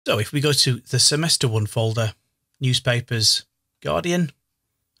So if we go to the semester 1 folder, newspapers, Guardian,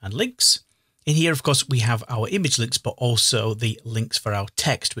 and links, in here, of course, we have our image links, but also the links for our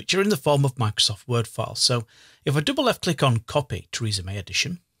text, which are in the form of Microsoft Word files. So if I double left click on copy, Theresa May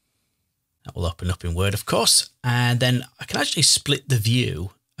edition, that will open up in Word, of course. And then I can actually split the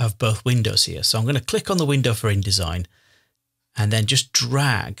view of both windows here. So I'm going to click on the window for InDesign and then just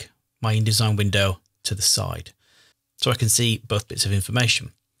drag my InDesign window to the side so I can see both bits of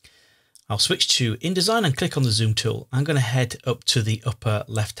information. I'll switch to InDesign and click on the zoom tool. I'm going to head up to the upper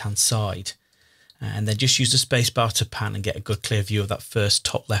left-hand side and then just use the spacebar to pan and get a good clear view of that first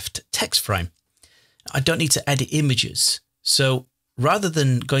top left text frame. I don't need to edit images. So rather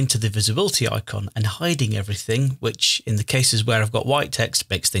than going to the visibility icon and hiding everything, which in the cases where I've got white text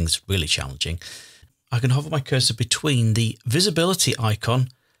makes things really challenging, I can hover my cursor between the visibility icon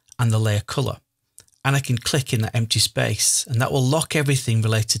and the layer color. And I can click in that empty space and that will lock everything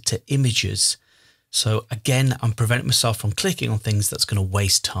related to images. So again, I'm preventing myself from clicking on things that's going to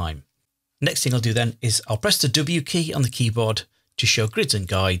waste time. Next thing I'll do then is I'll press the W key on the keyboard to show grids and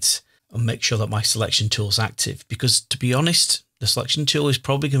guides and make sure that my selection tool is active, because to be honest, the selection tool is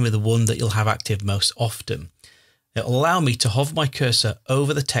probably going to be the one that you'll have active most often. It'll allow me to hover my cursor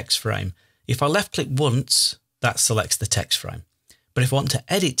over the text frame. If I left click once, that selects the text frame. But if I want to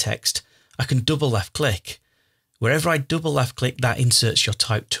edit text, I can double left click. Wherever I double left click, that inserts your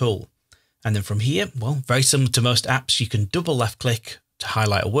type tool. And then from here, well, very similar to most apps, you can double left click to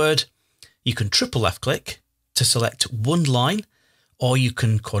highlight a word. You can triple left click to select one line, or you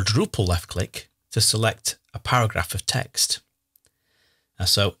can quadruple left click to select a paragraph of text. Now,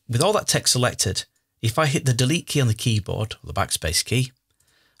 so with all that text selected, if I hit the delete key on the keyboard or the backspace key,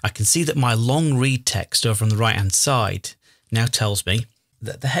 I can see that my long read text over on the right hand side now tells me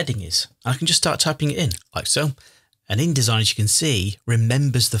that the heading is. I can just start typing it in like so. And InDesign, as you can see,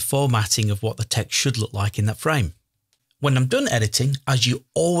 remembers the formatting of what the text should look like in that frame. When I'm done editing, as you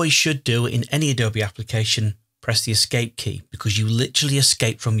always should do in any Adobe application, press the escape key because you literally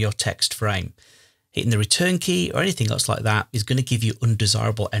escape from your text frame. Hitting the return key or anything else like that is going to give you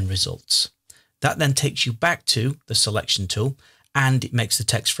undesirable end results. That then takes you back to the selection tool and it makes the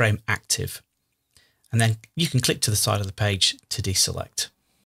text frame active. And then you can click to the side of the page to deselect.